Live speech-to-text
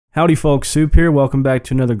Howdy folks, Soup here. Welcome back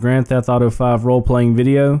to another Grand Theft Auto 5 role-playing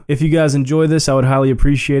video. If you guys enjoy this, I would highly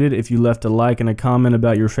appreciate it if you left a like and a comment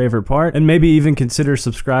about your favorite part, and maybe even consider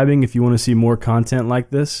subscribing if you want to see more content like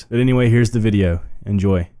this. But anyway, here's the video.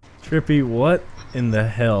 Enjoy. Trippy, what in the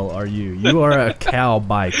hell are you? You are a cow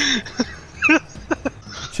bike.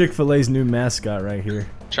 Chick-fil-A's new mascot right here.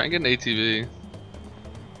 Try and get an ATV.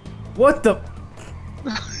 What the?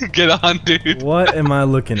 Get on, dude. What am I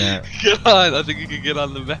looking at? Get on. I think you can get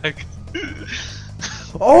on the back.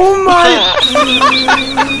 Oh my!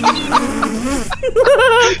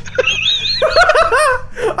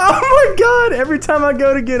 Oh my god! Every time I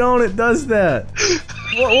go to get on, it does that.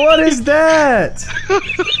 What is that?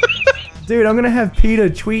 Dude, I'm gonna have PETA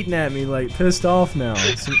tweeting at me like pissed off now.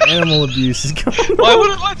 Some animal abuse is going on. Why would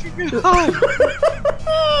it let you get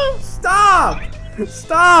on? Stop!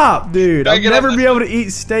 Stop, dude! I'll never be able to eat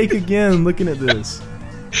steak again looking at this.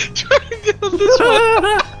 Try and get on this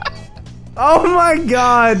one. Oh my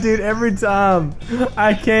god, dude, every time.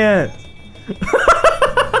 I can't.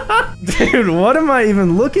 Dude, what am I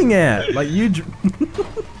even looking at? Like, you...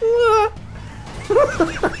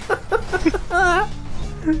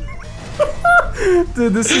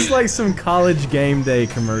 Dude, this is like some college game day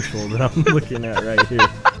commercial that I'm looking at right here.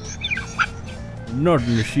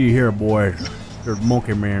 Nothing to see here, boys. There's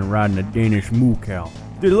Monkey Man riding a Danish moo cow.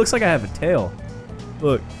 Dude, it looks like I have a tail.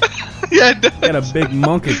 Look. Yeah, it does. I got a big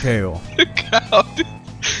monkey tail. Cow, dude.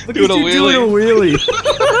 Look at you doing a wheelie.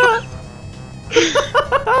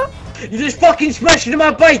 You just fucking smashed into my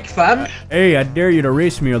bike, fam! Hey, I dare you to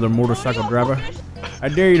race me, other motorcycle driver. I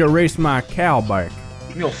dare you to race my cow bike.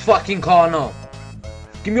 Give me your fucking car now.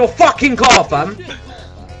 Give me your fucking car, fam!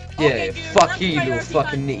 Yeah, fuck you, you little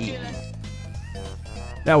fucking nitty.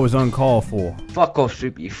 That was uncalled for. Fuck off,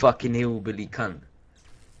 Soup, you fucking hillbilly cunt.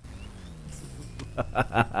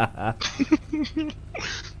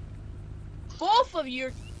 Both of you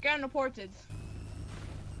are getting reported.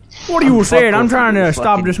 What are you saying? I'm trying to fucking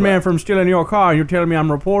stop this man from stealing your car and you're telling me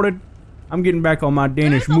I'm reported? I'm getting back on my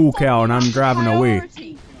Danish moo cow and I'm driving away.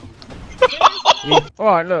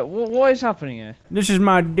 Alright, look, what is happening here? This is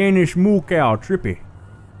my Danish moo cow, Trippy.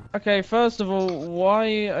 Okay, first of all,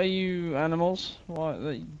 why are you animals?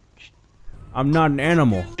 Why? I'm not an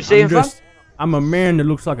animal. You I'm a man that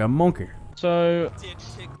looks like a monkey. So,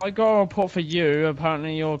 I got a report for you.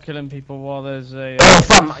 Apparently, you're killing people while there's a. Oh,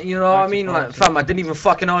 fam, you know what I mean? Like, fam, I didn't even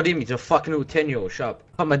fucking RD me to a fucking little 10-year-old, shut up.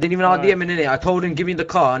 Fam, I didn't even RD him in it. I told him give me the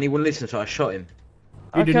car and he wouldn't listen, so I shot him.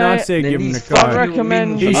 He did not say give him the car.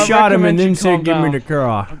 He I shot him and recommend then you said calm give me down. the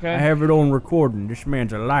car. Okay. I have it on recording. This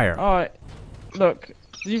man's a liar. Alright, look,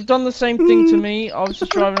 you've done the same thing to me. I was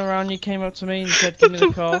just driving around, you came up to me and said give me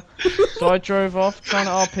the car. So I drove off trying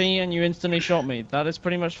to RP and you instantly shot me. That is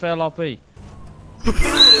pretty much fair RP. You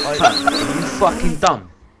fucking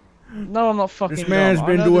dumb. No, I'm not fucking This man's dumb.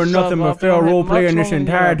 been doing nothing but fail roleplay in this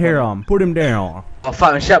entire time. Put him down. Oh,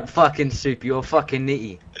 fam, shut up, fucking Soup, you're fucking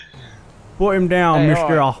nitty. Put him down, Hey,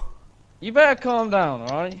 mister. right. You better calm down,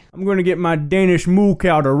 alright? I'm gonna get my Danish moo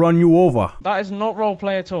cow to run you over. That is not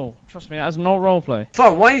roleplay at all. Trust me, that is not roleplay.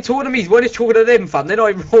 Fam, why are you talking to me? Why are you talking to them, fam? They're not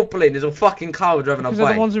even roleplaying, there's a fucking cow driving a Because they're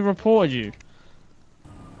the bike. ones who reported you.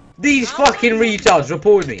 These fucking retards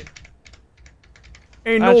reported me.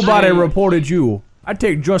 Ain't Actually- nobody reported you. I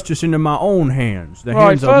take justice into my own hands. The Right,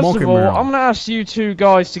 hands of first Monkey of all, Man. I'm gonna ask you two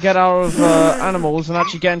guys to get out of animals and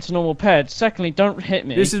actually get into normal pets. Secondly, don't hit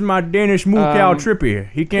me. This is my Danish moo cow Trippy.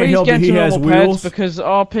 He can't Please help get that he into has normal wheels. pets because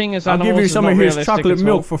RPing as I'll animals give you is some not of his realistic chocolate at all.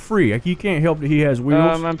 milk for free. He can't help that he has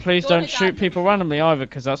wheels. And please don't shoot people randomly either,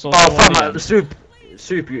 because that's also. Oh, fam, illegal.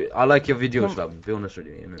 Soup, I like your videos, fam. Be honest with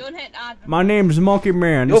you. Don't hit Adam. My name's Monkey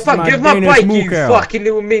Man. Yo, This is fam, my give my Danish bike, moo you cow. fucking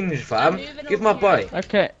little minge, fam. Give my bike.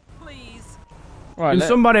 Okay. Please. Right. Can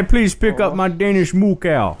somebody please pick up my Danish moo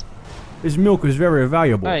cow? His milk is very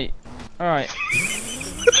valuable. Hey. Alright.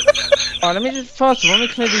 Alright, let me just first of all, let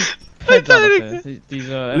me clear these pets out of here. These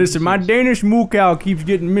Listen, my NPCs. Danish moo cow keeps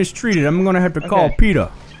getting mistreated. I'm gonna have to call Okay.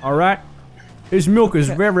 PETA. Alright? His milk is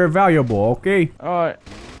very valuable, okay? Alright.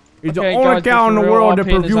 He's Okay, the only guys, cow in the but for real, world that RPing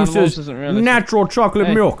as animals produces isn't realistic. natural chocolate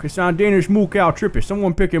Hey. milk. It's our Danish moo cow Trippy.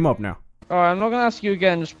 Someone pick him up now. Alright, I'm not gonna ask you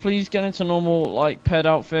again, just please get into normal, like, pet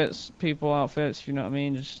outfits, people outfits, if you know what I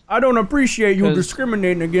mean, just... I don't appreciate you 'Cause-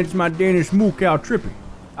 discriminating against my Danish moo cow Trippy.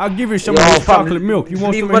 I'll give you some Yo, of his fam, chocolate milk. You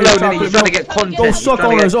want leave some him of his alone, chocolate he's trying to milk? get content. Go he's suck trying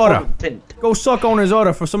to on get his udder. content. Go suck on his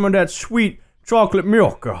udder for some of that sweet chocolate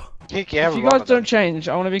milk. If you guys don't change,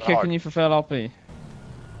 I wanna be kicking you for fail RP.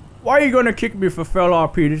 Why are you gonna kick me for fail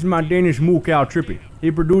RP? This is my Danish moo cow Trippy.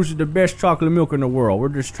 He produces the best chocolate milk in the world. We're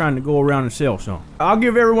just trying to go around and sell some. I'll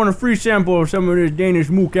give everyone a free sample of some of this Danish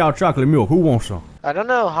moo cow chocolate milk. Who wants some? I don't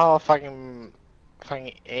know how fucking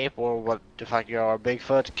fucking ape or what the fuck you are,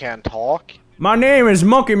 Bigfoot, can't talk? My name is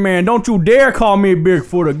Monkey Man. Don't you dare call me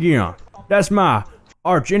Bigfoot again. That's my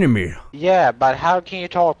arch enemy. Yeah, but how can you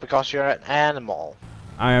talk because you're an animal?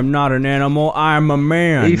 I am not an animal. I am a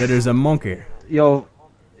man that is a monkey. Yo,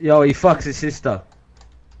 he fucks his sister.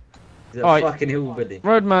 He's a Alright. fucking hillbilly.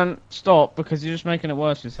 Roadman, stop, because you're just making it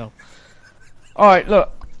worse yourself. Alright,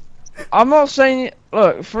 look. I'm not saying...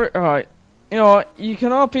 Look, alright. You know what, you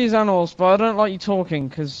can RP his animals, but I don't like you talking,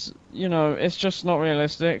 because, you know, it's just not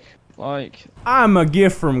realistic. Like... I'm a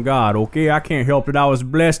gift from God, okay? I can't help it. I was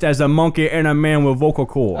blessed as a monkey and a man with vocal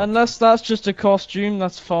cords. Unless that's just a costume,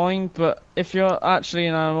 that's fine, but if you're actually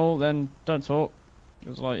an animal, then don't talk.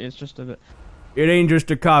 It's like, it's just a bit... It ain't just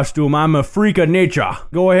a costume. I'm a freak of nature.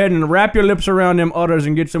 Go ahead and wrap your lips around them udders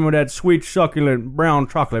and get some of that sweet, succulent, brown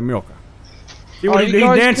chocolate milk. See what he's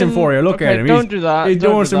dancing for you. Look at him. Don't do that. He's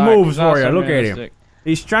doing some moves for you. Look at him. unrealistic.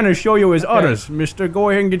 He's trying to show you his udders, mister. Go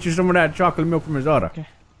ahead and get you some of that chocolate milk from his udder. Okay.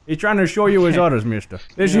 He's trying to show you his udders, mister.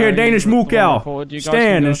 This Yeah, here you Danish look moo more cow. forward. You guys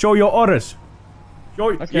Stand can and go. show your udders.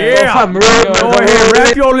 Show Okay. Yeah! Go, Go ahead,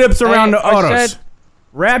 wrap your lips around Hey, the I udders. said-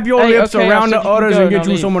 Wrap your Hey, lips okay, I around said the you can udders go, and get now you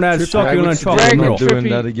leave. some of that I succulent would chocolate suggest Greg, not milk. doing Trippy.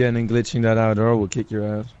 that again and glitching that out, or I will kick your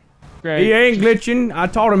ass. Great. He ain't glitching. I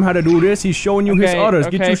taught him how to do this. He's showing you his Okay, udders.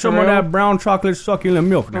 Get okay, you some for of real. that brown chocolate succulent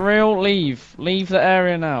milk. For Now. real, leave. Leave the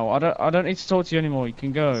area now. I don't need to talk to you anymore. You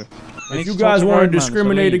can go. I need If you to talk guys to want to Roadman, so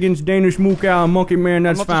discriminate leave. against Danish moo cow and monkey man,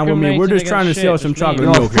 that's not fine with me. We're just trying to discriminating sell some against shit, chocolate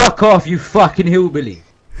just Yo, milk. Here. fuck off, you fucking hillbilly.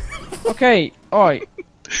 Okay, alright.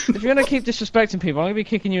 If you're gonna keep disrespecting people, I'm gonna be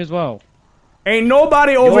kicking you as well. Ain't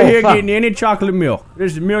nobody over here fuck. getting any chocolate milk.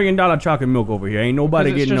 There's $1 million chocolate milk over here. Ain't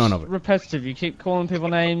nobody Because it's getting just none of it. repetitive. You keep calling people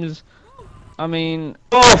names. I mean,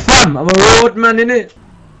 Oh, fam, I'm a roadman, innit?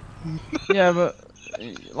 yeah, but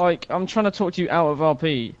like I'm trying to talk to you out of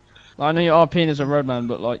RP. Like, I know you're RPing as a roadman,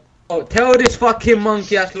 but like, Oh, tell this fucking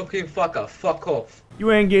monkey ass looking fucker, fuck off.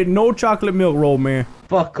 You ain't getting no chocolate milk, roll man.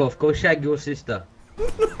 Fuck off, go shag your sister.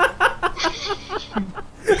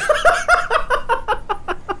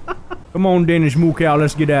 Come on, Danish moo cow,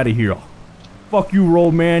 let's get out of here. Fuck you,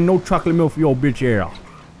 roll man. No chocolate milk for your bitch ass.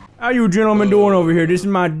 How you gentlemen doing over here? This is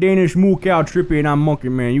my Danish moo cow Trippy and I'm Monkey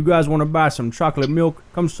Man. You guys want to buy some chocolate milk?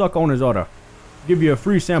 Come suck on his udder. Give you a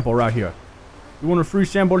free sample right here. You want a free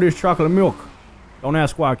sample of this chocolate milk? Don't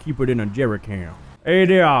ask why I keep it in a jerry can. Hey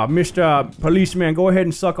there, Mr. Policeman, go ahead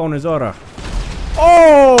and suck on his udder.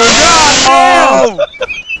 Oh, goddamn!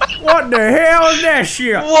 What the hell is that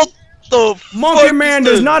shit? What the Monkey fuck Man is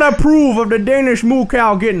does this? not approve of the Danish moo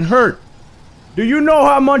cow getting hurt. Do you know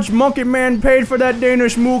how much Monkey Man paid for that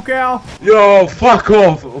Danish moo cow? Yo, fuck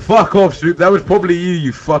off, Soup. That was probably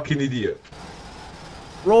you fucking idiot.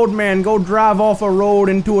 Roadman, go drive off a road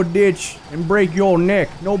into a ditch and break your neck.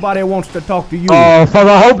 Nobody wants to talk to you. Oh, fuck,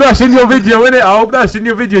 I hope that's in your video, innit? I hope that's in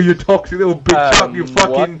your video, you toxic little bitch. Shut up, you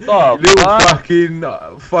fucking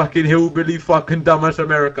little fucking hillbilly fucking dumbass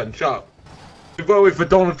American. Shut up. You voted for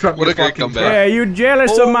Donald Trump, What you a great fucking comeback. Yeah, you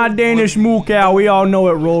jealous of my Danish moo cow. We all know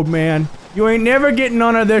it, Roadman. You ain't never getting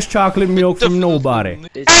none of this chocolate milk from nobody.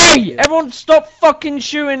 hey, everyone, stop fucking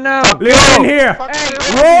shooting now. Listen here.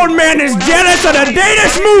 Roadman is jealous of the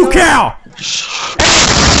Danish moo cow.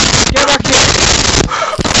 Get back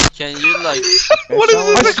here. Can you like? What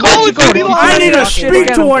is this called? I need to Shit speak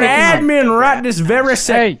again, to an I'm kicking admin right this very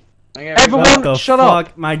second. Hey, What everyone, the shut fuck?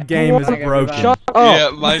 up. My game is broken. Shut up.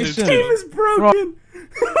 Yeah, mine is Listen. too. Game is broken.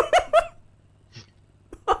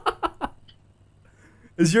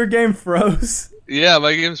 Is your game froze? Yeah,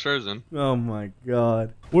 my game's frozen. Oh my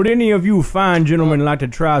god. Would any of you fine gentlemen like to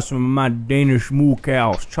try some of my Danish moo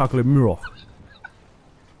cow's chocolate milk?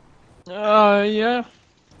 Yeah.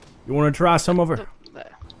 You want to try some of it?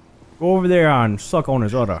 Go over there and suck on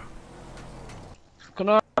his udder. Can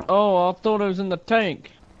I? Oh, I thought it was in the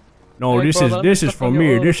tank. No, Hey, this brother, is suck for on your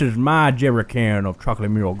me. udder. This is my jerry can of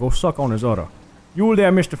chocolate milk. Go suck on his udder. You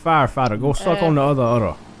there, Mr. Firefighter. Go suck on the other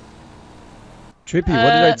udder. Trippy,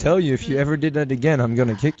 what did I tell you? If you ever did that again, I'm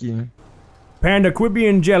gonna kick you. Panda, quit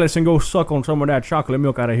being jealous and go suck on some of that chocolate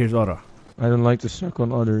milk out of his udder. I don't like to suck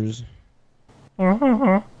on others.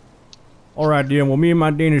 Alright then, well me and my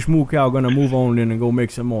Danish moo cow are gonna move on then and go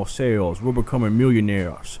make some more sales. We're becoming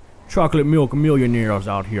millionaires. Chocolate milk millionaires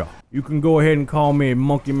out here. You can go ahead and call me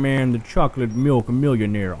Monkey Man the Chocolate Milk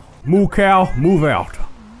Millionaire. Moo cow, move out.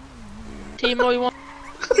 Timo, you want?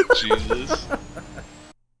 Jesus.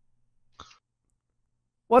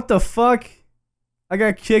 What the fuck? I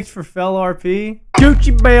got kicked for fell RP.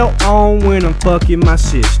 Gucci belt on when I'm fucking my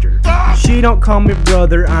sister. She don't call me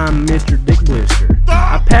brother, I'm Mr. Dick Blister.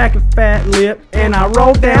 I pack a fat lip and I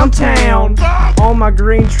roll downtown. On my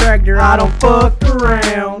green tractor, I don't fuck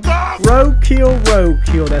around.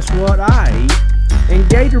 Roadkill, that's what I eat. And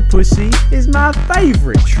gator pussy is my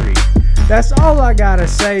favorite treat. That's all I gotta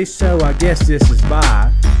say, so I guess this is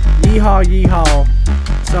bye. Yeehaw,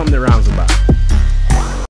 yeehaw, something that rhymes with bye.